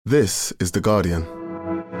This is The Guardian.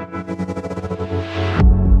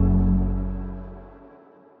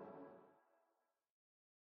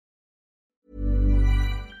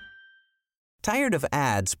 Tired of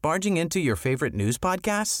ads barging into your favorite news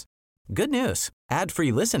podcasts? Good news.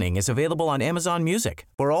 Ad-free listening is available on Amazon Music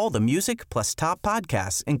for all the music plus top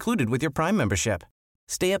podcasts included with your Prime membership.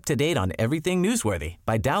 Stay up to date on everything newsworthy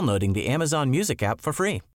by downloading the Amazon Music app for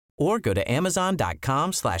free or go to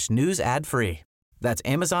amazon.com/news ad free. That's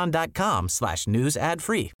amazon.com/news ad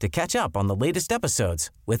free to catch up on the latest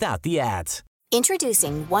episodes without the ads.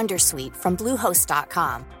 Introducing Wondersuite from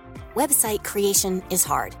Bluehost.com. Website creation is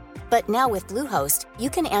hard, but now with Bluehost,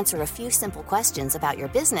 you can answer a few simple questions about your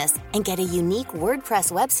business and get a unique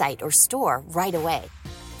WordPress website or store right away.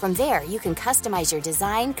 From there, you can customize your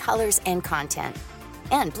design, colors, and content.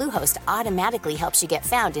 And Bluehost automatically helps you get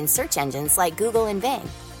found in search engines like Google and Bing.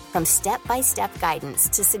 From step-by-step guidance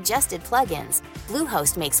to suggested plugins,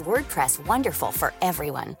 Bluehost makes WordPress wonderful for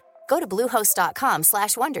everyone. Go to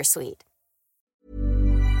bluehost.com/wondersuite.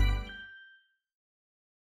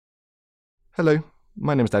 Hello,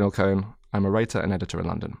 my name is Daniel Cohen. I'm a writer and editor in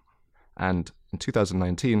London. And in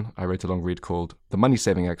 2019, I wrote a long read called The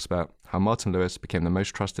Money-Saving Expert, How Martin Lewis Became the Most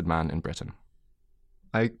Trusted Man in Britain.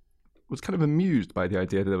 I was kind of amused by the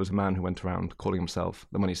idea that there was a man who went around calling himself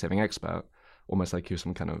the money-saving expert, almost like he was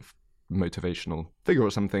some kind of motivational figure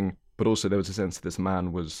or something, but also there was a sense that this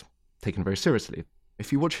man was taken very seriously.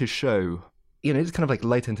 If you watch his show, it's kind of like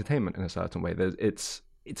light entertainment in a certain way. It's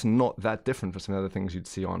not that different from some other things you'd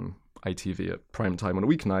see on ITV at prime time on a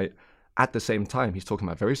weeknight. At the same time, he's talking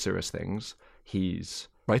about very serious things. He's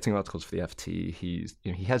writing articles for the FT. He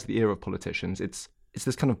has the ear of politicians. It's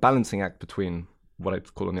this kind of balancing act between what I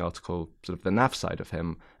call in the article sort of the naff side of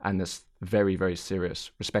him and this very, very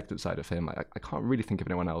serious, respected side of him. I can't really think of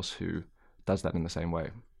anyone else who does that in the same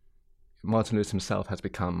way. Martin Lewis himself has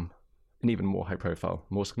become an even more high-profile,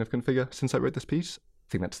 more significant figure since I wrote this piece. I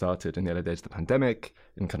think that started in the early days of the pandemic,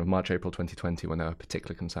 in kind of March, April 2020, when there were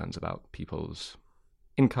particular concerns about people's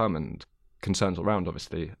income and concerns all around,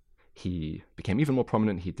 obviously. He became even more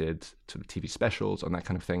prominent. He did sort of TV specials on that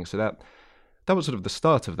kind of thing. So that was sort of the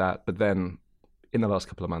start of that. But then in the last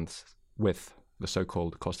couple of months, with the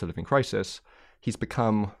so-called cost of living crisis, he's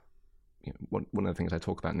become, one of the things I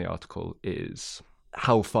talk about in the article is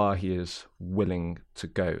how far he is willing to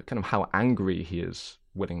go, kind of how angry he is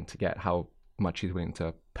willing to get, how much he's willing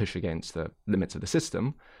to push against the limits of the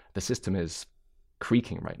system. The system is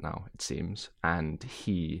creaking right now, it seems, and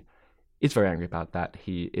he is very angry about that.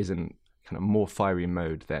 He is in kind of more fiery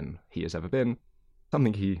mode than he has ever been.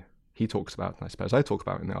 Something he talks about, and I suppose I talk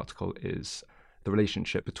about in the article, is the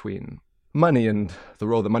relationship between money and the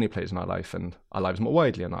role that money plays in our life and our lives more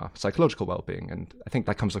widely and our psychological well-being. And I think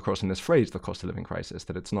that comes across in this phrase, the cost of living crisis,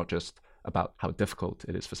 that it's not just about how difficult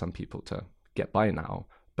it is for some people to get by now,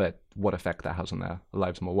 but what effect that has on their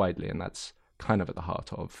lives more widely. And that's kind of at the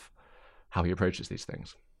heart of how he approaches these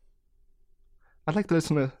things. I'd like the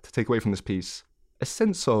listener to take away from this piece a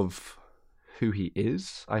sense of who he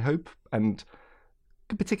is, I hope, and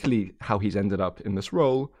particularly how he's ended up in this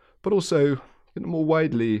role, but also more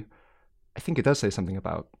widely, I think it does say something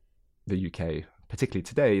about the UK, particularly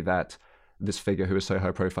today, that this figure who is so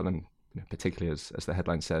high profile and particularly as the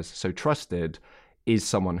headline says, so trusted, is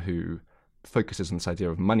someone who focuses on this idea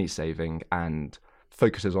of money saving and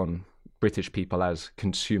focuses on British people as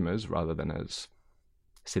consumers rather than as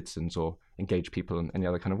citizens or engaged people in any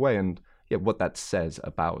other kind of way. And what that says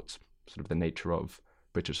about sort of the nature of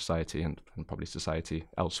British society and probably society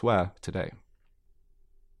elsewhere today.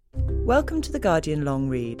 Welcome to The Guardian Long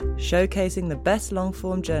Read, showcasing the best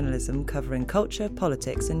long-form journalism covering culture,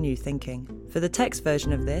 politics and new thinking. For the text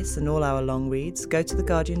version of this and all our long reads, go to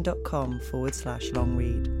theguardian.com/long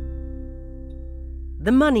read.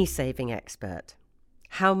 The Money-Saving Expert.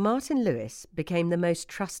 How Martin Lewis Became the Most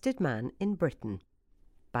Trusted Man in Britain,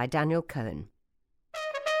 by Daniel Cohen.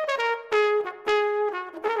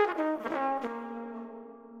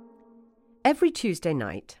 Every Tuesday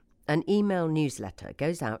night, an email newsletter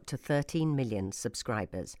goes out to 13 million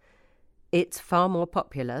subscribers. It's far more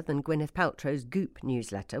popular than Gwyneth Paltrow's Goop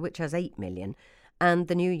newsletter, which has 8 million, and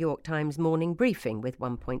the New York Times Morning Briefing with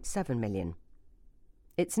 1.7 million.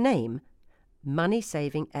 Its name,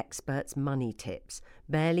 Money-Saving Experts' Money Tips,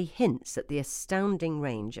 barely hints at the astounding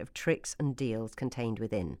range of tricks and deals contained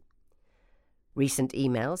within. Recent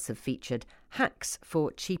emails have featured hacks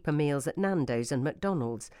for cheaper meals at Nando's and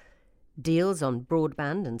McDonald's, deals on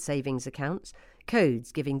broadband and savings accounts,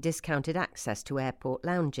 codes giving discounted access to airport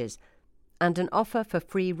lounges, and an offer for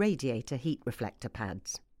free radiator heat reflector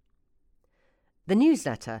pads. The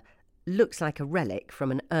newsletter looks like a relic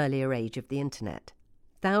from an earlier age of the internet.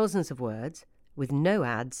 thousands of words, with no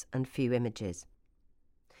ads and few images.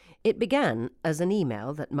 It began as an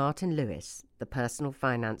email that Martin Lewis, the personal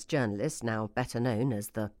finance journalist now better known as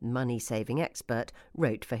the money-saving expert,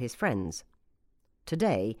 wrote for his friends.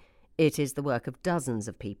 Today, it is the work of dozens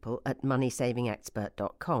of people at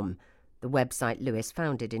moneysavingexpert.com, the website Lewis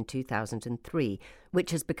founded in 2003,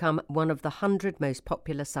 which has become one of the 100 most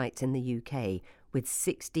popular sites in the UK, with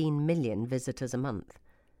 16 million visitors a month.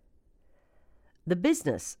 The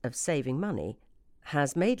business of saving money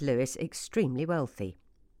has made Lewis extremely wealthy.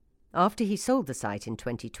 After he sold the site in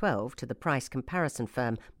 2012 to the price comparison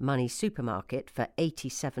firm Money Supermarket for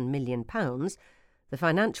 £87 million, the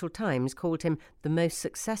Financial Times called him the most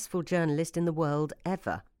successful journalist in the world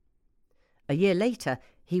ever. A year later,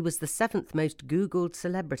 he was the 7th most Googled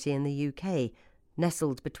celebrity in the UK,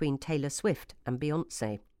 nestled between Taylor Swift and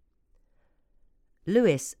Beyoncé.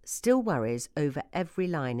 Lewis still worries over every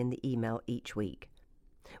line in the email each week.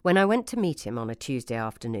 When I went to meet him on a Tuesday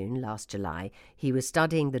afternoon last July, he was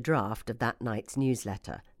studying the draft of that night's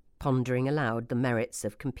newsletter, pondering aloud the merits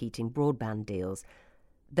of competing broadband deals.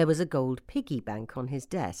 There was a gold piggy bank on his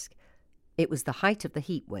desk. It was the height of the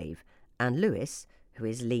heat wave, and Lewis, who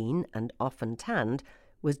is lean and often tanned,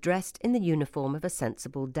 was dressed in the uniform of a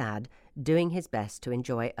sensible dad, doing his best to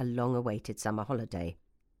enjoy a long-awaited summer holiday.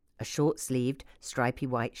 A short-sleeved, stripy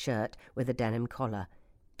white shirt with a denim collar,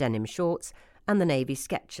 denim shorts, and the navy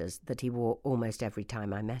Skechers that he wore almost every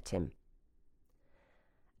time I met him.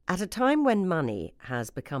 At a time when money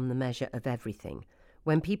has become the measure of everything,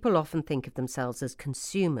 when people often think of themselves as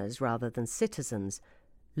consumers rather than citizens,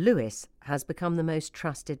 Lewis has become the most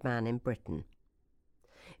trusted man in Britain.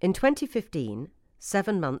 In 2015,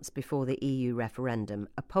 7 months before the EU referendum,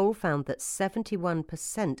 a poll found that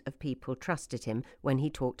 71% of people trusted him when he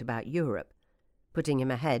talked about Europe, putting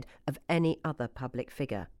him ahead of any other public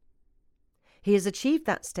figure. He has achieved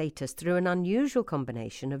that status through an unusual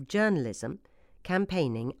combination of journalism,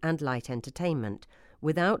 campaigning and light entertainment,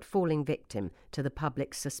 without falling victim to the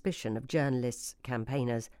public's suspicion of journalists,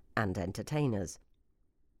 campaigners and entertainers.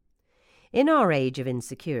 In our age of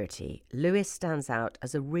insecurity, Lewis stands out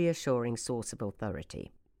as a reassuring source of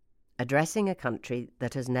authority. Addressing a country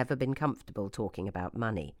that has never been comfortable talking about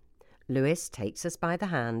money, Lewis takes us by the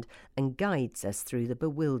hand and guides us through the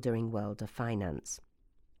bewildering world of finance.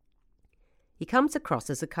 He comes across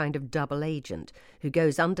as a kind of double agent who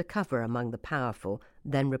goes undercover among the powerful,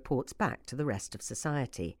 then reports back to the rest of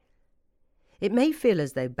society. It may feel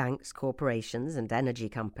as though banks, corporations and energy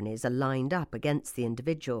companies are lined up against the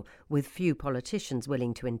individual, with few politicians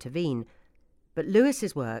willing to intervene, but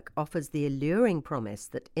Lewis's work offers the alluring promise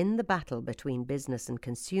that in the battle between business and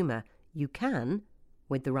consumer, you can,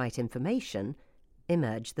 with the right information,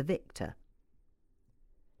 emerge the victor.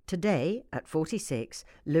 Today, at 46,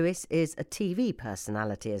 Lewis is a TV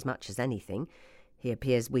personality as much as anything. He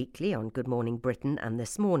appears weekly on Good Morning Britain and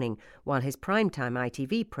This Morning, while his primetime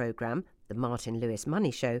ITV programme, The Martin Lewis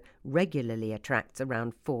Money Show, regularly attracts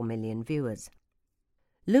around 4 million viewers.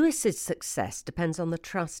 Lewis's success depends on the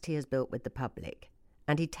trust he has built with the public,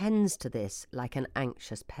 and he tends to this like an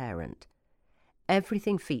anxious parent.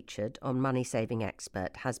 Everything featured on Money Saving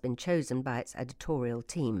Expert has been chosen by its editorial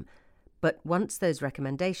team, but once those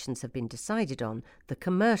recommendations have been decided on, the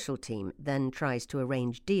commercial team then tries to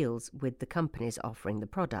arrange deals with the companies offering the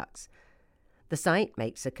products. The site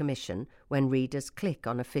makes a commission when readers click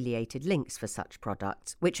on affiliated links for such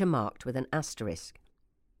products, which are marked with an asterisk.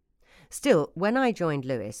 Still, when I joined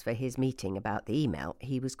Lewis for his meeting about the email,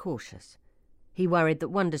 he was cautious. He worried that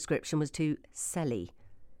one description was too selly.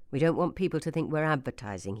 "We don't want people to think we're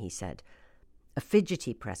advertising," he said. A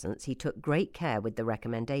fidgety presence, he took great care with the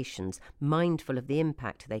recommendations, mindful of the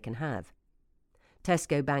impact they can have.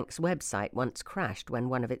 Tesco Bank's website once crashed when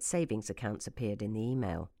one of its savings accounts appeared in the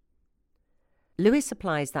email. Lewis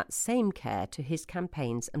applies that same care to his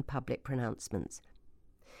campaigns and public pronouncements.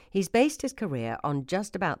 He's based his career on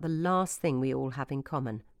just about the last thing we all have in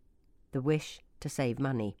common, the wish to save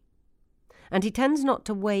money. And he tends not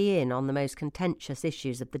to weigh in on the most contentious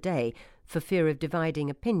issues of the day for fear of dividing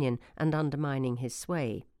opinion and undermining his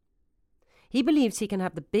sway. He believes he can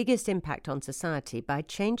have the biggest impact on society by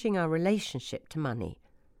changing our relationship to money.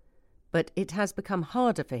 But it has become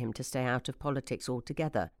harder for him to stay out of politics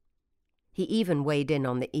altogether. He even weighed in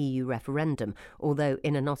on the EU referendum, although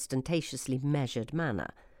in an ostentatiously measured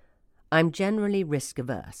manner. "I'm generally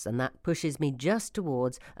risk-averse, and that pushes me just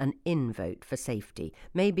towards an in vote for safety,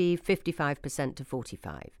 maybe 55% to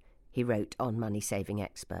 45%, he wrote on Money Saving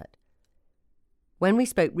Expert. When we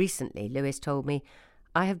spoke recently, Lewis told me,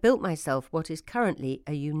 "I have built myself what is currently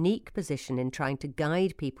a unique position in trying to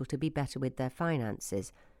guide people to be better with their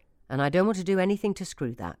finances, and I don't want to do anything to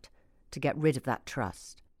screw that, to get rid of that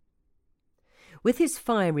trust. With his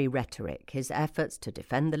fiery rhetoric, his efforts to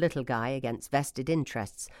defend the little guy against vested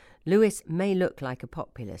interests, Lewis may look like a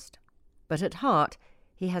populist. But at heart,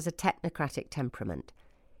 he has a technocratic temperament.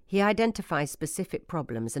 He identifies specific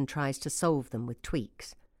problems and tries to solve them with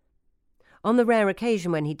tweaks. On the rare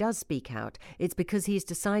occasion when he does speak out, it's because he's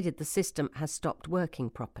decided the system has stopped working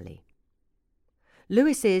properly.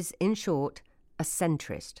 Lewis is, in short, a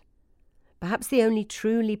centrist. Perhaps the only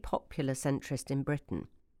truly popular centrist in Britain.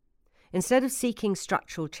 Instead of seeking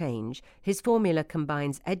structural change, his formula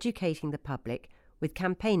combines educating the public with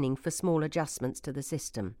campaigning for small adjustments to the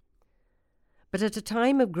system. But at a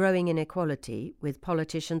time of growing inequality, with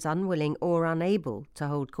politicians unwilling or unable to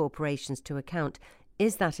hold corporations to account,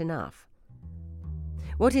 is that enough?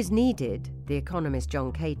 What is needed, the economist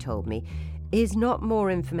John Kay told me, is not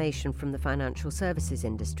more information from the financial services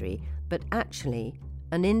industry, but actually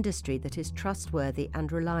an industry that is trustworthy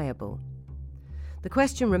and reliable. The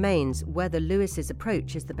question remains whether Lewis's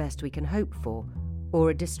approach is the best we can hope for,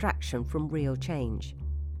 or a distraction from real change.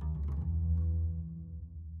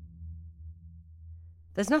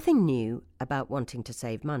 There's nothing new about wanting to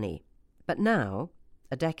save money, but now,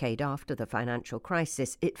 a decade after the financial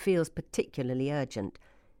crisis, it feels particularly urgent.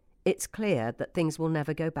 It's clear that things will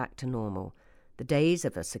never go back to normal. The days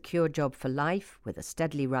of a secure job for life, with a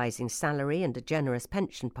steadily rising salary and a generous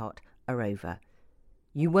pension pot, are over.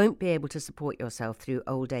 You won't be able to support yourself through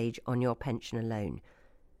old age on your pension alone.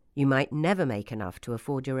 You might never make enough to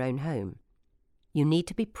afford your own home. You need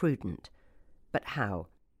to be prudent. But how?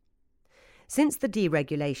 Since the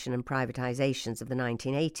deregulation and privatisations of the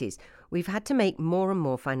 1980s, we've had to make more and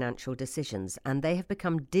more financial decisions, and they have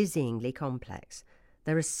become dizzyingly complex.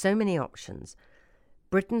 There are so many options.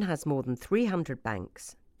 Britain has more than 300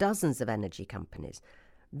 banks, dozens of energy companies.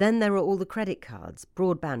 Then there are all the credit cards,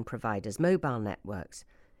 broadband providers, mobile networks.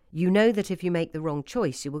 You know that if you make the wrong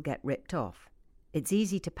choice, you will get ripped off. It's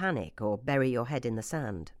easy to panic or bury your head in the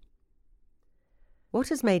sand. What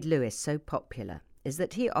has made Lewis so popular is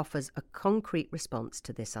that he offers a concrete response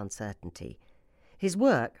to this uncertainty. His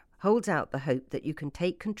work holds out the hope that you can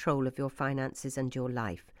take control of your finances and your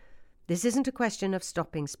life. This isn't a question of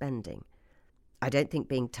stopping spending. I don't think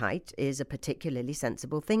being tight is a particularly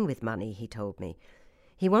sensible thing with money, he told me.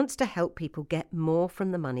 He wants to help people get more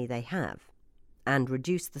from the money they have and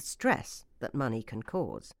reduce the stress that money can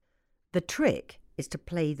cause. The trick is to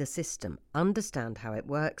play the system, understand how it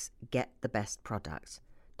works, get the best products,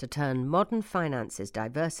 to turn modern finances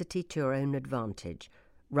diversity to your own advantage,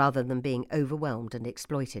 rather than being overwhelmed and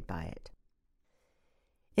exploited by it.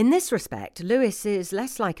 In this respect, Lewis is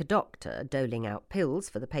less like a doctor doling out pills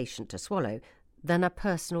for the patient to swallow than a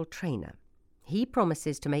personal trainer. He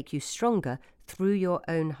promises to make you stronger through your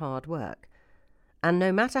own hard work. And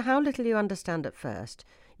no matter how little you understand at first,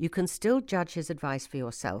 you can still judge his advice for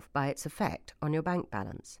yourself by its effect on your bank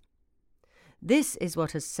balance. This is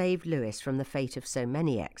what has saved Lewis from the fate of so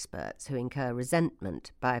many experts who incur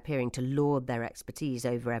resentment by appearing to lord their expertise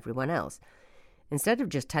over everyone else. Instead of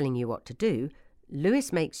just telling you what to do,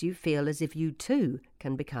 Lewis makes you feel as if you too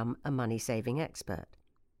can become a money-saving expert.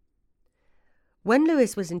 When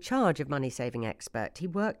Lewis was in charge of Money Saving Expert, he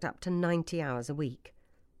worked up to 90 hours a week.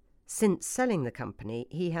 Since selling the company,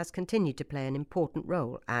 he has continued to play an important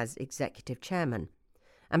role as executive chairman,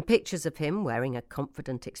 and pictures of him wearing a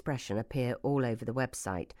confident expression appear all over the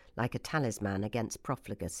website like a talisman against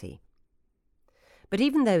profligacy. But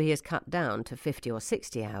even though he has cut down to 50 or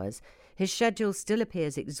 60 hours, his schedule still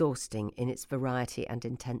appears exhausting in its variety and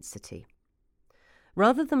intensity.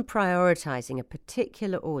 Rather than prioritising a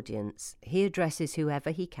particular audience, he addresses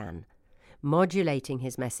whoever he can, modulating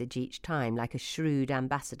his message each time like a shrewd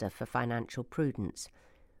ambassador for financial prudence.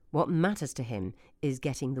 What matters to him is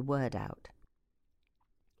getting the word out.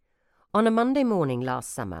 On a Monday morning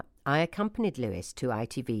last summer, I accompanied Lewis to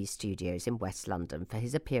ITV's studios in West London for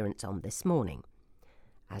his appearance on This Morning.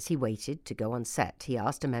 As he waited to go on set, he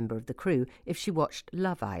asked a member of the crew if she watched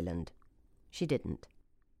Love Island. She didn't.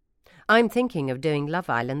 "I'm thinking of doing Love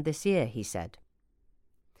Island this year," he said.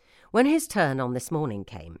 When his turn on This Morning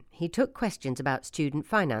came, he took questions about student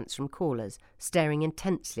finance from callers, staring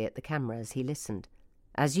intensely at the camera as he listened.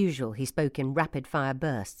 As usual, he spoke in rapid-fire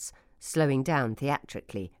bursts, slowing down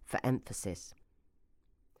theatrically for emphasis.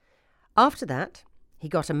 After that, he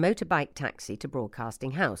got a motorbike taxi to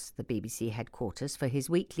Broadcasting House, the BBC headquarters, for his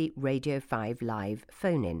weekly Radio 5 live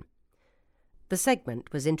phone-in. The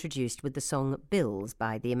segment was introduced with the song Bills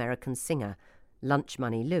by the American singer Lunch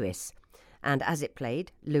Money Lewis, and as it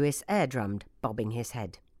played, Lewis air-drummed, bobbing his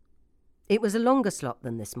head. It was a longer slot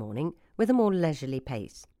than This Morning, with a more leisurely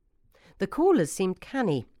pace. The callers seemed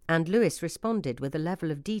canny, and Lewis responded with a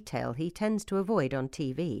level of detail he tends to avoid on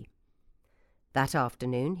TV. That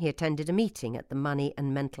afternoon, he attended a meeting at the Money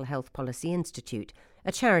and Mental Health Policy Institute,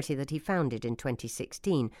 a charity that he founded in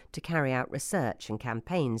 2016 to carry out research and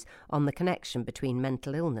campaigns on the connection between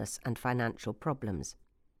mental illness and financial problems.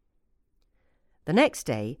 The next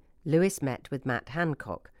day, Lewis met with Matt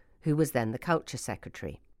Hancock, who was then the Culture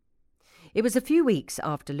Secretary. It was a few weeks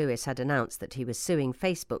after Lewis had announced that he was suing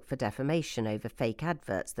Facebook for defamation over fake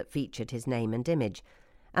adverts that featured his name and image,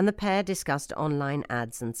 and the pair discussed online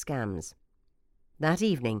ads and scams. That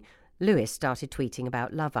evening, Lewis started tweeting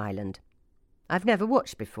about Love Island. "I've never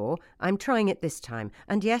watched before. I'm trying it this time,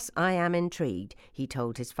 and yes, I am intrigued," he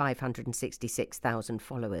told his 566,000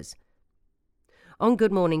 followers. On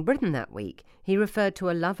Good Morning Britain that week, he referred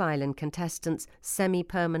to a Love Island contestant's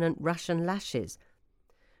semi-permanent Russian lashes.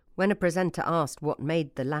 When a presenter asked what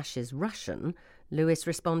made the lashes Russian, Lewis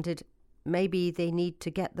responded, "Maybe they need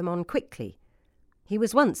to get them on quickly." He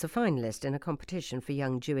was once a finalist in a competition for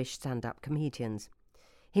young Jewish stand-up comedians.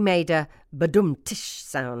 He made a badum-tish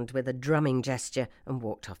sound with a drumming gesture and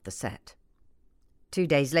walked off the set. 2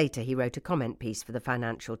 days later, he wrote a comment piece for the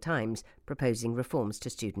Financial Times proposing reforms to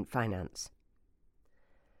student finance.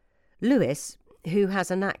 Lewis, who has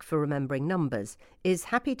a knack for remembering numbers, is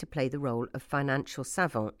happy to play the role of financial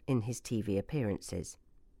savant in his TV appearances.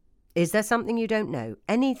 "Is there something you don't know?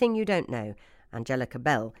 Anything you don't know?" Angelica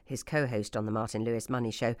Bell, his co-host on the Martin Lewis Money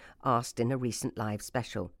Show, asked in a recent live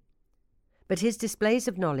special. But his displays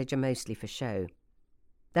of knowledge are mostly for show.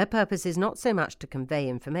 Their purpose is not so much to convey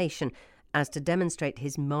information as to demonstrate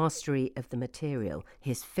his mastery of the material,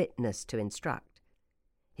 his fitness to instruct.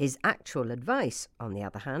 His actual advice, on the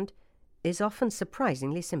other hand, is often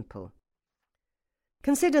surprisingly simple.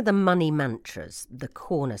 Consider the money mantras, the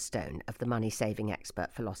cornerstone of the money-saving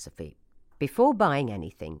expert philosophy. Before buying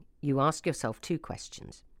anything, you ask yourself 2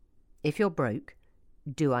 questions. If you're broke,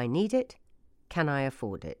 do I need it? Can I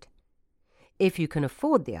afford it? If you can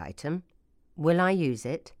afford the item, will I use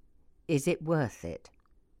it? Is it worth it?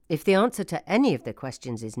 If the answer to any of the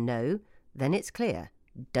questions is no, then it's clear.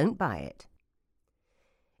 Don't buy it.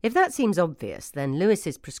 If that seems obvious, then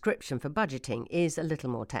Lewis's prescription for budgeting is a little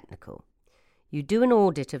more technical. You do an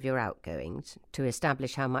audit of your outgoings to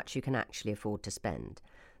establish how much you can actually afford to spend.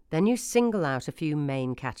 Then you single out a few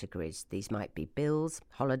main categories. These might be bills,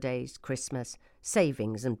 holidays, Christmas,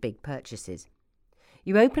 savings and big purchases.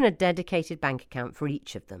 You open a dedicated bank account for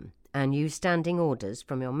each of them and use standing orders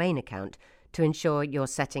from your main account to ensure you're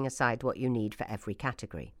setting aside what you need for every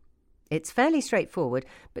category. It's fairly straightforward,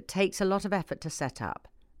 but takes a lot of effort to set up.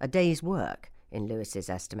 A day's work, in Lewis's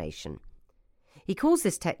estimation. He calls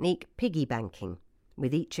this technique piggy banking,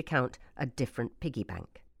 with each account a different piggy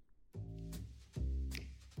bank.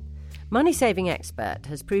 Money Saving Expert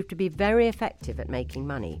has proved to be very effective at making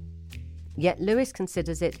money, yet Lewis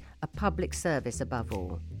considers it a public service above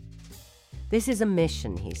all. This is a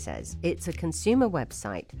mission, he says. It's a consumer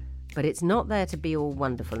website, but it's not there to be all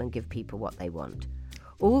wonderful and give people what they want.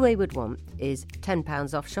 All they would want is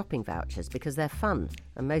 £10 off shopping vouchers because they're fun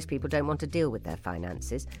and most people don't want to deal with their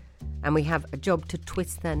finances, and we have a job to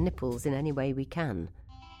twist their nipples in any way we can.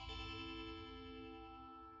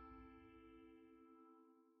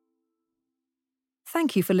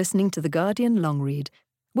 Thank you for listening to The Guardian Long Read.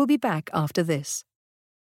 We'll be back after this.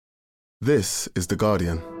 This is The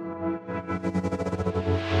Guardian.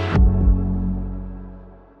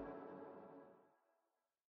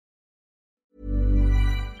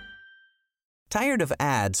 Tired of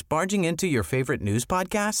ads barging into your favorite news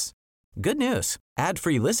podcasts? Good news.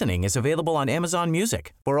 Ad-free listening is available on Amazon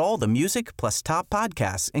Music for all the music plus top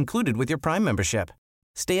podcasts included with your Prime membership.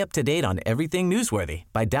 Stay up to date on everything newsworthy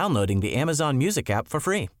by downloading the Amazon Music app for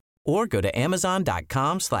free or go to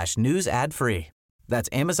amazon.com/news ad free. That's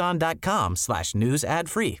amazon.com/news ad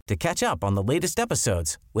free to catch up on the latest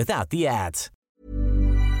episodes without the ads.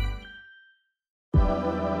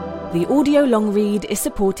 The audio long read is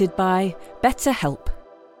supported by BetterHelp.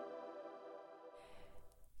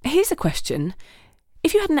 Here's a question.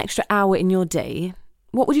 If you had an extra hour in your day,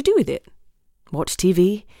 what would you do with it? Watch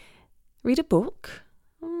TV? Read a book?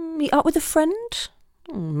 Meet up with a friend?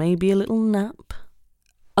 Maybe a little nap?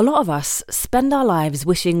 A lot of us spend our lives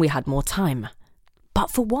wishing we had more time.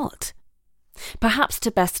 But for what? Perhaps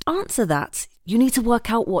to best answer that, you need to work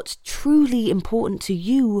out what's truly important to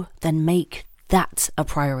you, then make that a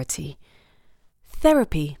priority.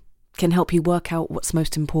 Therapy can help you work out what's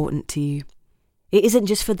most important to you. It isn't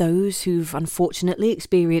just for those who've unfortunately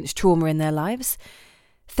experienced trauma in their lives.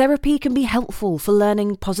 Therapy can be helpful for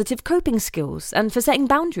learning positive coping skills and for setting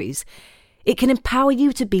boundaries. It can empower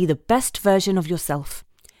you to be the best version of yourself.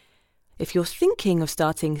 If you're thinking of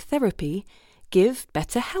starting therapy, give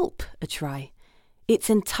BetterHelp a try.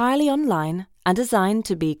 It's entirely online and designed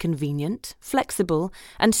to be convenient, flexible,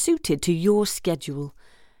 and suited to your schedule.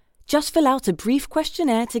 Just fill out a brief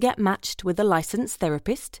questionnaire to get matched with a licensed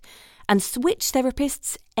therapist and switch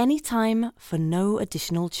therapists anytime for no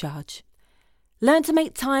additional charge. Learn to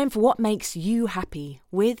make time for what makes you happy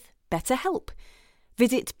with BetterHelp.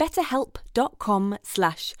 Visit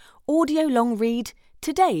betterhelp.com/audiolongread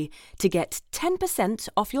today to get 10%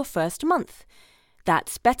 off your first month.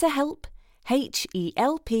 That's BetterHelp,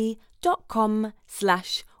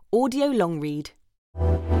 HELP.com/audiolongread.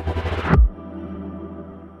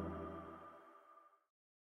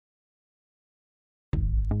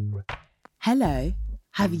 Hello,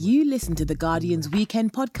 have you listened to The Guardian's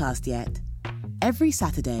Weekend podcast yet? Every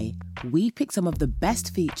Saturday, we pick some of the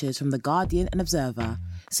best features from The Guardian and Observer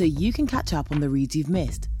so you can catch up on the reads you've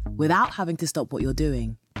missed without having to stop what you're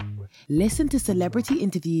doing. Listen to celebrity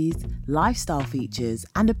interviews, lifestyle features,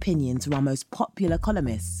 and opinions from our most popular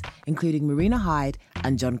columnists, including Marina Hyde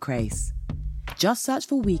and John Crace. Just search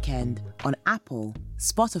for Weekend on Apple,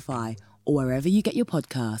 Spotify, or wherever you get your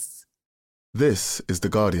podcasts. This is The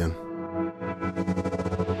Guardian.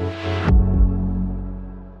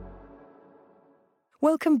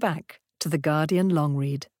 Welcome back to The Guardian Long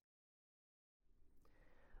Read.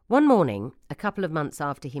 One morning, a couple of months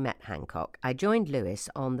after he met Hancock, I joined Lewis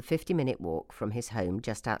on the 50-minute walk from his home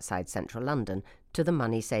just outside central London to the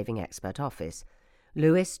money-saving expert office.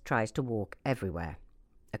 Lewis tries to walk everywhere.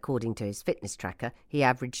 According to his fitness tracker, he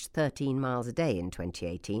averaged 13 miles a day in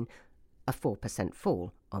 2018, a 4%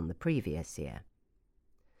 fall on the previous year.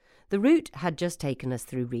 The route had just taken us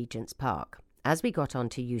through Regent's Park. As we got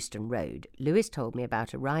onto Euston Road, Lewis told me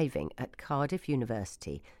about arriving at Cardiff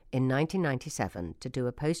University in 1997 to do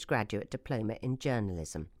a postgraduate diploma in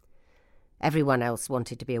journalism. Everyone else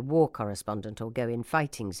wanted to be a war correspondent or go in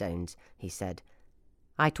fighting zones, he said.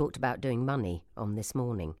 I talked about doing money on This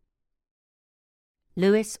Morning.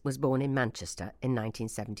 Lewis was born in Manchester in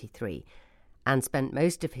 1973 and spent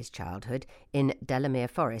most of his childhood in Delamere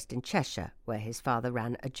Forest in Cheshire, where his father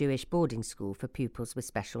ran a Jewish boarding school for pupils with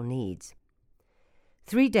special needs.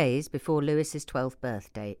 3 days before Lewis's 12th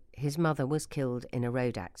birthday, his mother was killed in a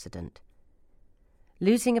road accident.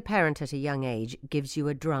 Losing a parent at a young age gives you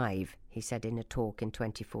a drive, he said in a talk in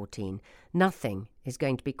 2014. Nothing is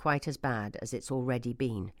going to be quite as bad as it's already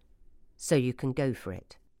been, so you can go for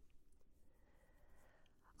it.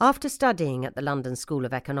 After studying at the London School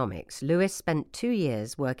of Economics, Lewis spent 2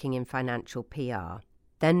 years working in financial PR,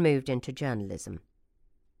 then moved into journalism.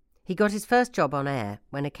 He got his first job on air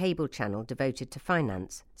when a cable channel devoted to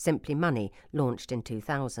finance, Simply Money, launched in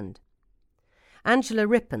 2000. Angela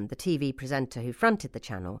Rippon, the TV presenter who fronted the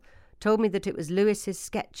channel, told me that it was Lewis's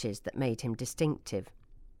sketches that made him distinctive.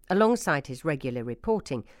 Alongside his regular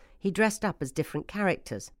reporting, he dressed up as different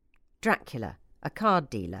characters. Dracula, a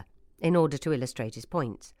card dealer, in order to illustrate his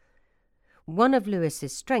points. One of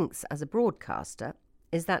Lewis's strengths as a broadcaster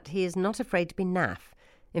is that he is not afraid to be naff.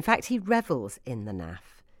 In fact, he revels in the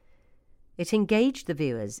naff. It engaged the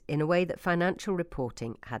viewers in a way that financial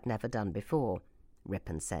reporting had never done before,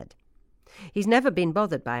 Rippon said. He's never been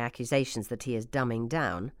bothered by accusations that he is dumbing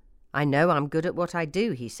down. I know I'm good at what I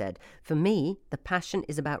do, he said. For me, the passion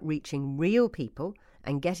is about reaching real people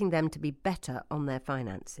and getting them to be better on their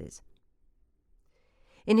finances.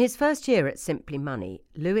 In his first year at Simply Money,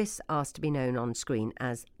 Lewis asked to be known on screen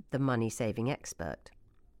as the money-saving expert.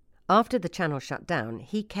 After the channel shut down,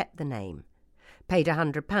 he kept the name, paid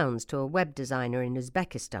 £100 to a web designer in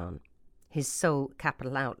Uzbekistan, his sole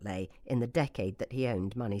capital outlay in the decade that he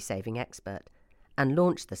owned Money Saving Expert, and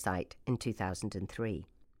launched the site in 2003.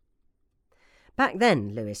 Back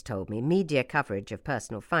then, Lewis told me, media coverage of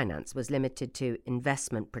personal finance was limited to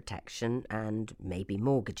investment protection and maybe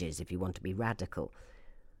mortgages if you want to be radical.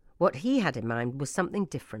 What he had in mind was something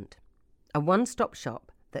different, a one-stop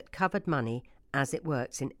shop that covered money as it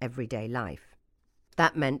works in everyday life.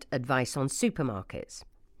 That meant advice on supermarkets.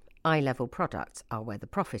 Eye-level products are where the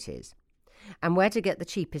profit is, and where to get the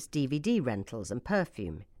cheapest DVD rentals and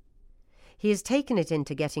perfume. He has taken it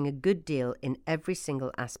into getting a good deal in every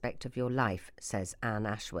single aspect of your life, says Anne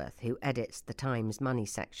Ashworth, who edits the Times Money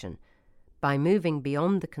section. By moving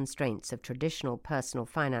beyond the constraints of traditional personal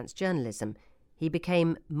finance journalism, he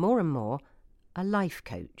became more and more a life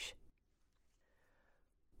coach.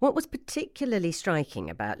 What was particularly striking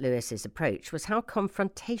about Lewis's approach was how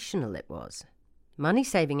confrontational it was. Money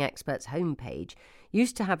Saving Expert's homepage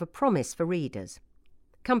used to have a promise for readers.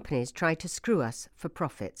 Companies try to screw us for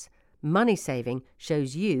profits. Money Saving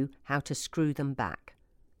shows you how to screw them back.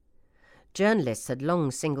 Journalists had long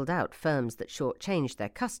singled out firms that shortchanged their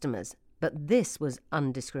customers, But this was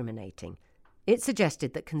undiscriminating. It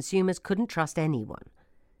suggested that consumers couldn't trust anyone.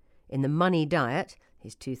 In The Money Diet,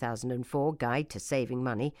 his 2004 Guide to Saving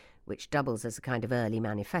Money, which doubles as a kind of early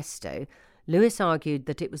manifesto, Lewis argued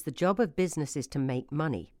that it was the job of businesses to make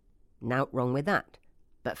money. Nought wrong with that.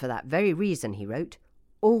 But for that very reason, he wrote,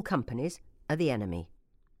 all companies are the enemy.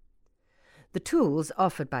 The tools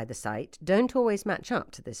offered by the site don't always match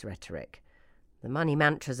up to this rhetoric. The money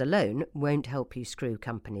mantras alone won't help you screw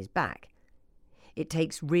companies back. It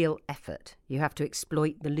takes real effort. You have to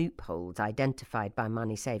exploit the loopholes identified by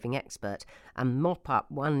Money Saving Expert and mop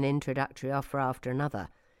up one introductory offer after another.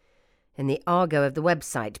 In the argot of the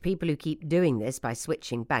website, people who keep doing this by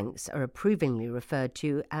switching banks are approvingly referred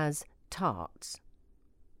to as tarts.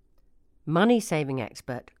 Money Saving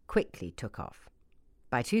Expert quickly took off.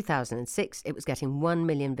 By 2006, it was getting 1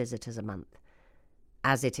 million visitors a month.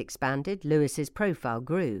 As it expanded, Lewis's profile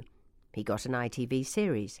grew. He got an ITV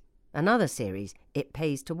series. Another series, It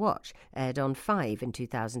Pays to Watch, aired on 5 in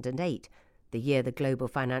 2008, the year the global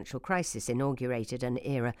financial crisis inaugurated an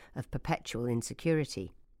era of perpetual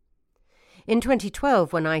insecurity. In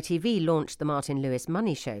 2012, when ITV launched the Martin Lewis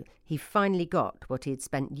Money Show, he finally got what he had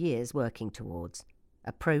spent years working towards,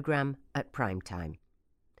 a programme at prime time.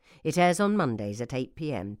 It airs on Mondays at 8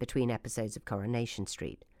 p.m. between episodes of Coronation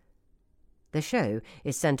Street. The show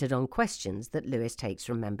is centred on questions that Lewis takes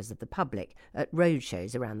from members of the public at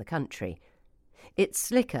roadshows around the country. It's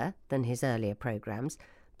slicker than his earlier programmes,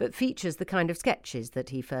 but features the kind of sketches that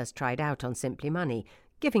he first tried out on Simply Money,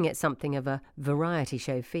 giving it something of a variety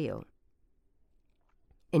show feel.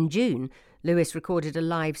 In June, Lewis recorded a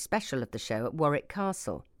live special of the show at Warwick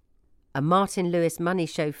Castle. A Martin Lewis Money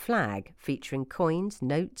Show flag featuring coins,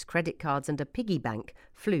 notes, credit cards and a piggy bank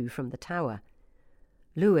flew from the tower.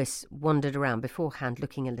 Lewis wandered around beforehand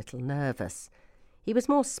looking a little nervous. He was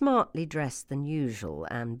more smartly dressed than usual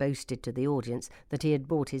and boasted to the audience that he had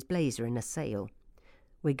bought his blazer in a sale.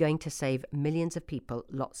 "We're going to save millions of people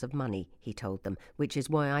lots of money," he told them, "which is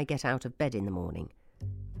why I get out of bed in the morning."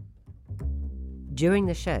 During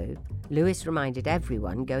the show, Lewis reminded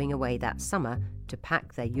everyone going away that summer to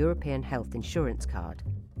pack their European health insurance card.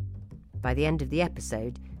 By the end of the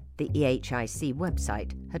episode, the EHIC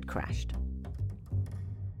website had crashed.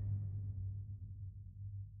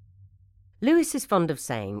 Lewis is fond of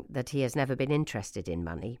saying that he has never been interested in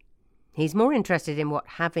money. He's more interested in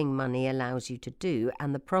what having money allows you to do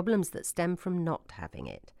and the problems that stem from not having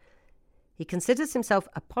it. He considers himself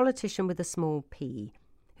a politician with a small p,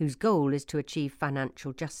 whose goal is to achieve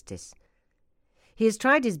financial justice. He has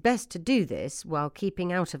tried his best to do this while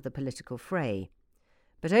keeping out of the political fray.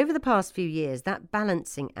 But over the past few years, that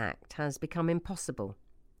balancing act has become impossible.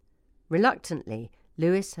 Reluctantly,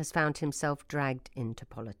 Lewis has found himself dragged into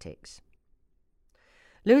politics.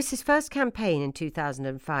 Lewis's first campaign in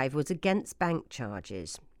 2005 was against bank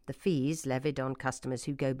charges, the fees levied on customers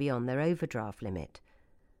who go beyond their overdraft limit.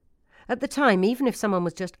 At the time, even if someone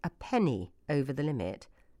was just a penny over the limit,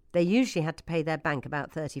 they usually had to pay their bank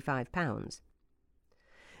about £35.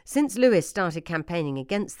 Since Lewis started campaigning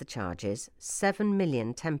against the charges, 7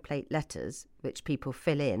 million template letters, which people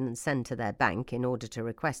fill in and send to their bank in order to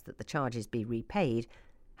request that the charges be repaid,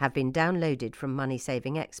 have been downloaded from Money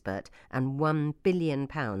Saving Expert and £1 billion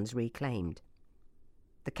reclaimed.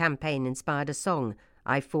 The campaign inspired a song,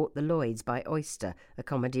 I Fought the Lloyds by Oyster, a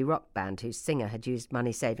comedy rock band whose singer had used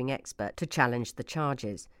Money Saving Expert to challenge the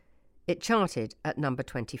charges. It charted at number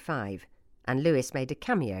 25, and Lewis made a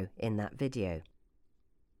cameo in that video.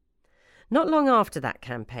 Not long after that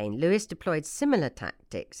campaign, Lewis deployed similar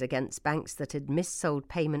tactics against banks that had missold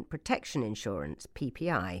payment protection insurance,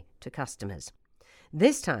 PPI, to customers.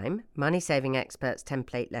 This time, Money Saving Expert's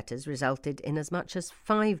template letters resulted in as much as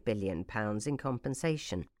 £5 billion in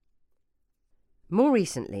compensation. More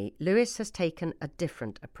recently, Lewis has taken a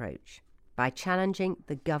different approach by challenging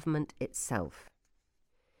the government itself.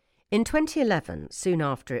 In 2011, soon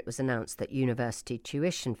after it was announced that university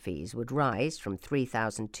tuition fees would rise from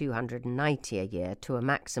 $3,290 a year to a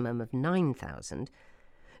maximum of $9,000,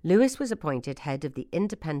 Lewis was appointed head of the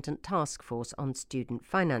Independent Task Force on Student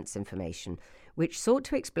Finance Information, which sought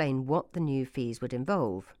to explain what the new fees would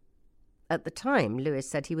involve. At the time, Lewis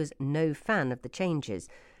said he was no fan of the changes,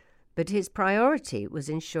 but his priority was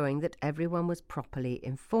ensuring that everyone was properly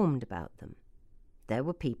informed about them. There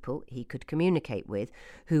were people he could communicate with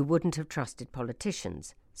who wouldn't have trusted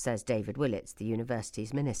politicians, says David Willetts, the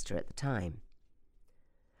university's minister at the time.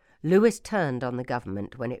 Lewis turned on the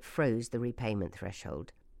government when it froze the repayment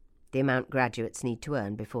threshold, the amount graduates need to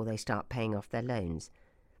earn before they start paying off their loans.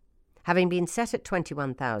 Having been set at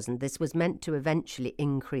 $21,000, this was meant to eventually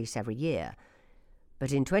increase every year.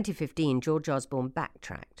 But in 2015, George Osborne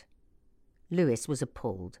backtracked. Lewis was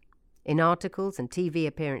appalled. In articles and TV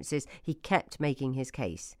appearances, he kept making his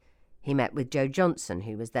case. He met with Joe Johnson,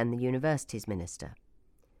 who was then the university's minister.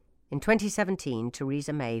 In 2017,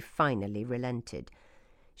 Theresa May finally relented.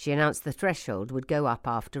 She announced the threshold would go up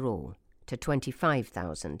after all, to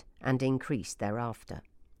 25,000, and increase thereafter.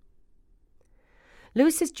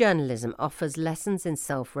 Lewis's journalism offers lessons in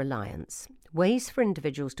self-reliance, ways for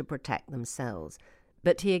individuals to protect themselves,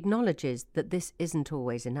 but he acknowledges that this isn't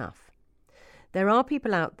always enough. There are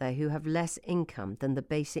people out there who have less income than the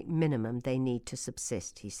basic minimum they need to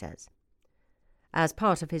subsist, he says. As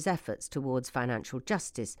part of his efforts towards financial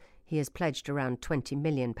justice, he has pledged around £20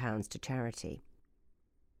 million to charity.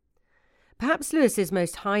 Perhaps Lewis's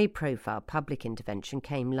most high-profile public intervention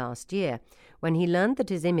came last year, when he learned that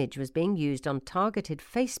his image was being used on targeted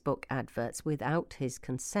Facebook adverts without his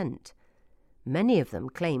consent. Many of them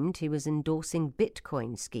claimed he was endorsing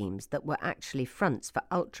Bitcoin schemes that were actually fronts for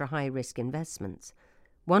ultra-high-risk investments.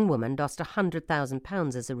 One woman lost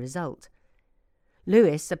 £100,000 as a result.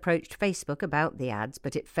 Lewis approached Facebook about the ads,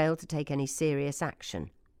 but it failed to take any serious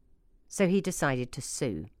action. So he decided to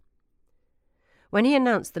sue. When he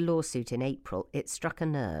announced the lawsuit in April, it struck a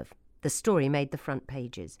nerve. The story made the front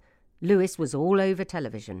pages. Lewis was all over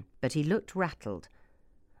television, but he looked rattled.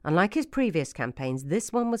 Unlike his previous campaigns,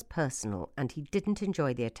 this one was personal, and he didn't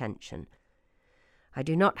enjoy the attention. "I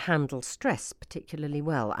do not handle stress particularly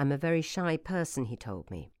well. I'm a very shy person," he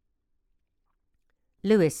told me.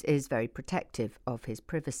 Lewis is very protective of his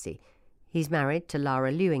privacy. He's married to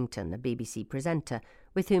Lara Lewington, a BBC presenter,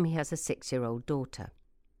 with whom he has a 6-year-old daughter.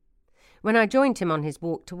 When I joined him on his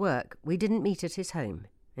walk to work, we didn't meet at his home.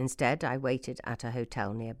 Instead, I waited at a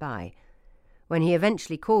hotel nearby. When he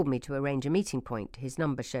eventually called me to arrange a meeting point, his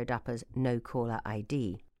number showed up as no caller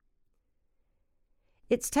ID.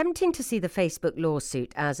 It's tempting to see the Facebook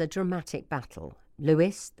lawsuit as a dramatic battle.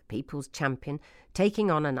 Lewis, the people's champion,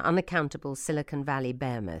 taking on an unaccountable Silicon Valley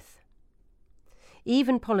behemoth.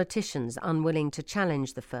 Even politicians unwilling to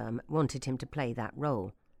challenge the firm wanted him to play that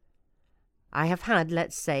role. I have had,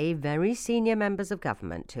 let's say, very senior members of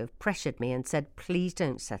government who have pressured me and said, "Please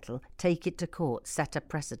don't settle, take it to court, set a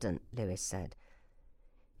precedent," Lewis said.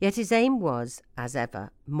 Yet his aim was, as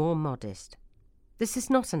ever, more modest. "This is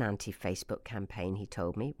not an anti-Facebook campaign," he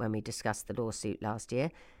told me when we discussed the lawsuit last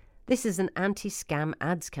year. "This is an anti-scam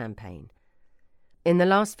ads campaign." In the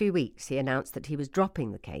last few weeks, he announced that he was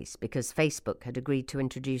dropping the case because Facebook had agreed to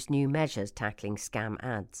introduce new measures tackling scam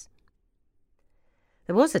ads.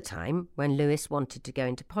 There was a time when Lewis wanted to go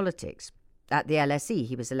into politics. At the LSE,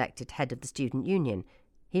 he was elected head of the student union.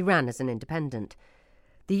 He ran as an independent.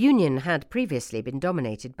 The union had previously been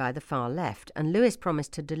dominated by the far left, and Lewis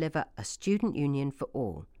promised to deliver a student union for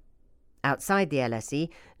all. Outside the LSE,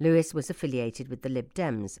 Lewis was affiliated with the Lib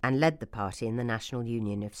Dems and led the party in the National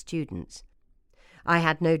Union of Students. "I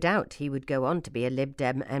had no doubt he would go on to be a Lib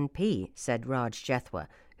Dem MP," said Raj Jethwa,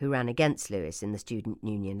 who ran against Lewis in the student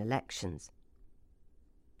union elections.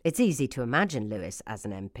 It's easy to imagine Lewis as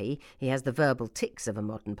an MP. He has the verbal tics of a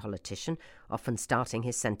modern politician, often starting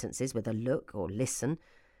his sentences with a look or listen.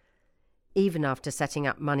 Even after setting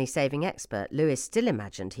up Money Saving Expert, Lewis still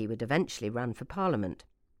imagined he would eventually run for Parliament.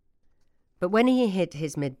 But when he hit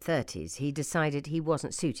his mid-30s, he decided he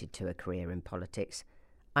wasn't suited to a career in politics.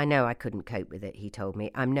 "I know I couldn't cope with it," he told me.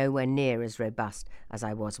 "I'm nowhere near as robust as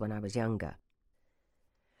I was when I was younger."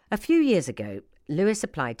 A few years ago, Lewis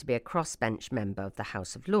applied to be a crossbench member of the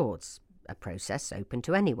House of Lords, a process open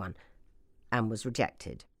to anyone, and was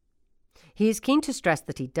rejected. He is keen to stress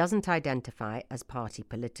that he doesn't identify as party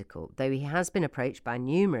political, though he has been approached by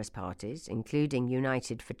numerous parties, including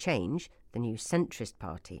United for Change, the new centrist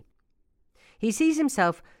party. He sees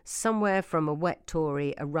himself somewhere from a wet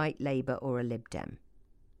Tory, a right Labour or a Lib Dem.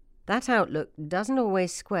 That outlook doesn't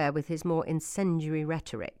always square with his more incendiary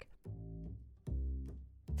rhetoric.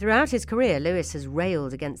 Throughout his career, Lewis has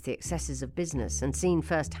railed against the excesses of business and seen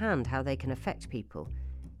firsthand how they can affect people.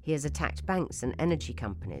 He has attacked banks and energy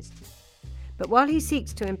companies. But while he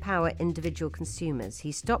seeks to empower individual consumers,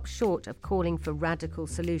 he stops short of calling for radical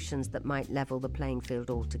solutions that might level the playing field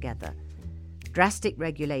altogether. Drastic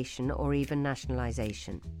regulation or even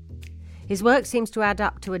nationalisation. His work seems to add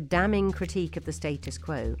up to a damning critique of the status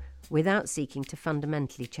quo without seeking to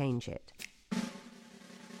fundamentally change it.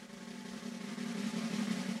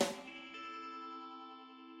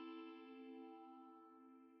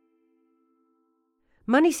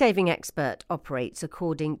 Money Saving Expert operates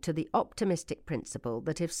according to the optimistic principle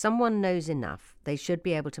that if someone knows enough, they should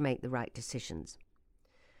be able to make the right decisions.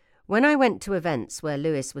 When I went to events where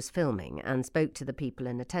Lewis was filming and spoke to the people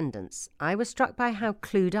in attendance, I was struck by how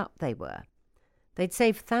clued up they were. They'd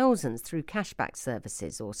save thousands through cashback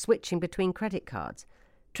services or switching between credit cards,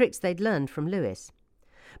 tricks they'd learned from Lewis.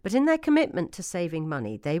 But in their commitment to saving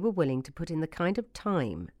money, they were willing to put in the kind of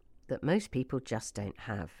time that most people just don't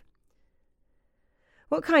have.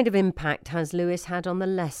 What kind of impact has Lewis had on the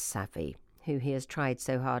less savvy, who he has tried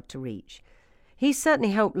so hard to reach? He's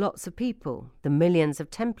certainly helped lots of people. The millions of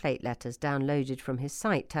template letters downloaded from his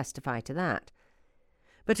site testify to that.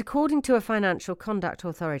 But according to a Financial Conduct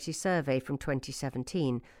Authority survey from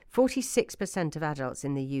 2017, 46% of adults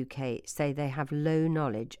in the UK say they have low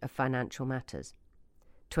knowledge of financial matters.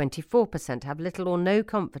 24% have little or no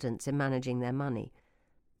confidence in managing their money.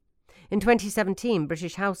 In 2017,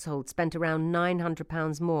 British households spent around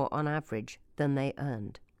 £900 more on average than they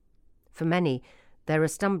earned. For many, there are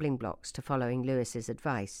stumbling blocks to following Lewis's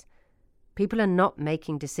advice. People are not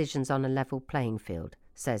making decisions on a level playing field,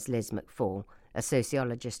 says Liz McFall, a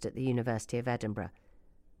sociologist at the University of Edinburgh.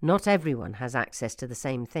 Not everyone has access to the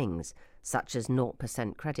same things, such as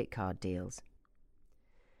 0% credit card deals.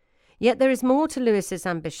 Yet there is more to Lewis's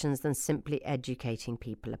ambitions than simply educating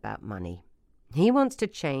people about money. He wants to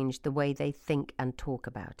change the way they think and talk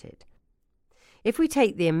about it. If we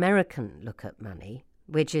take the American look at money,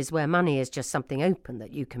 which is where money is just something open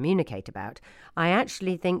that you communicate about, I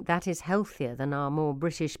actually think that is healthier than our more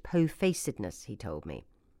British po-facedness, he told me.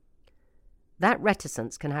 That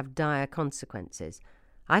reticence can have dire consequences.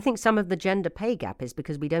 I think some of the gender pay gap is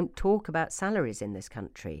because we don't talk about salaries in this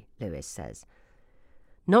country, Lewis says.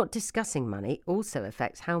 Not discussing money also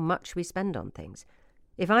affects how much we spend on things.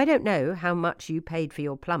 If I don't know how much you paid for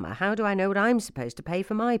your plumber, how do I know what I'm supposed to pay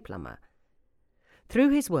for my plumber? Through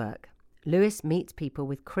his work, Lewis meets people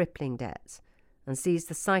with crippling debts and sees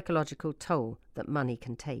the psychological toll that money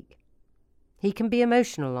can take. He can be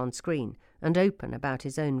emotional on screen and open about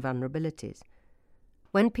his own vulnerabilities.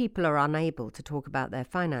 When people are unable to talk about their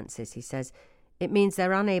finances, he says, it means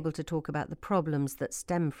they're unable to talk about the problems that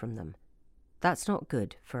stem from them. That's not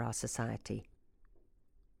good for our society.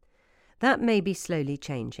 That may be slowly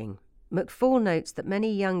changing. McFall notes that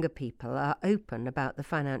many younger people are open about the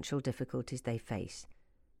financial difficulties they face.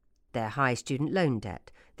 Their high student loan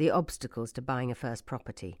debt, the obstacles to buying a first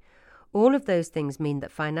property. All of those things mean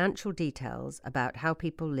that financial details about how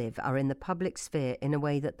people live are in the public sphere in a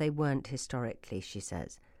way that they weren't historically, she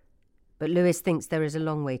says. But Lewis thinks there is a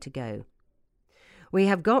long way to go. We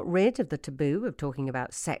have got rid of the taboo of talking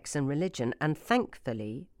about sex and religion, and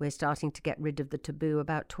thankfully we're starting to get rid of the taboo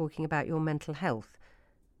about talking about your mental health.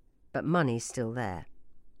 But money's still there.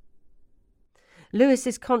 Lewis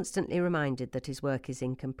is constantly reminded that his work is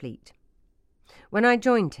incomplete. When I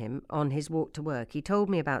joined him on his walk to work, he told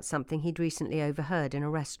me about something he'd recently overheard in a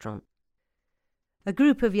restaurant. A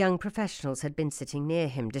group of young professionals had been sitting near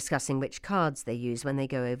him discussing which cards they use when they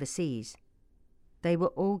go overseas. They were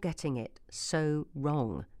all getting it so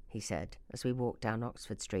wrong, he said, as we walked down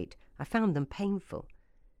Oxford Street. I found them painful.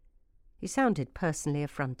 He sounded personally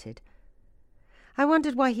affronted. I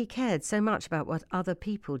wondered why he cared so much about what other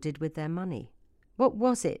people did with their money. What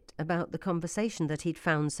was it about the conversation that he'd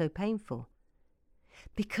found so painful?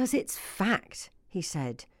 Because it's fact, he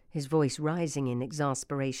said, his voice rising in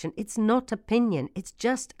exasperation. It's not opinion, it's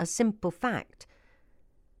just a simple fact.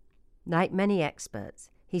 Like many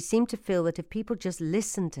experts, he seemed to feel that if people just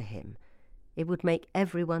listened to him, it would make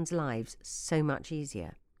everyone's lives so much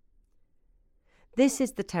easier. This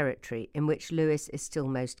is the territory in which Lewis is still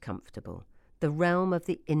most comfortable, the realm of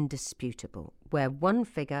the indisputable, where one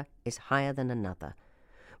figure is higher than another,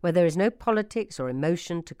 where there is no politics or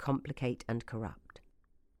emotion to complicate and corrupt.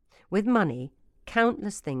 With money,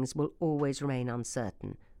 countless things will always remain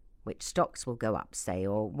uncertain. Which stocks will go up, say,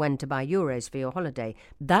 or when to buy euros for your holiday.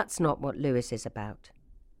 That's not what Lewis is about.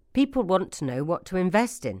 People want to know what to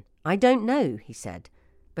invest in. I don't know, he said,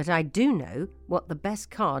 but I do know what the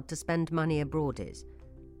best card to spend money abroad is.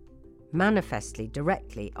 Manifestly,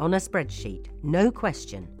 directly, on a spreadsheet, no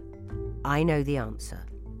question. I know the answer.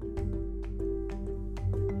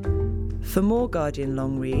 For more Guardian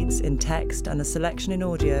long reads in text and a selection in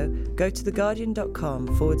audio, go to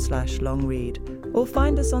theguardian.com/long read or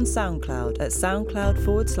find us on SoundCloud at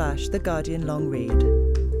SoundCloud/The Guardian Long Read.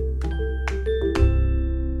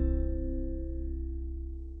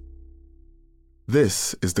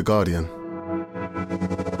 This is The Guardian.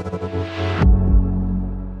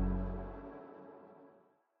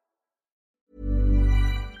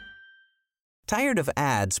 Tired of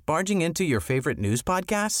ads barging into your favorite news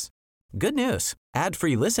podcasts? Good news.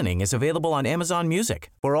 Ad-free listening is available on Amazon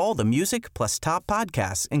Music for all the music plus top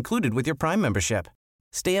podcasts included with your Prime membership.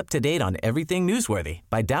 Stay up to date on everything newsworthy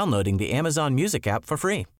by downloading the Amazon Music app for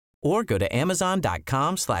free or go to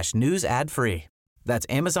amazon.com/news ad free. That's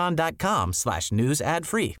amazon.com/news ad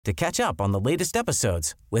free to catch up on the latest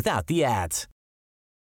episodes without the ads.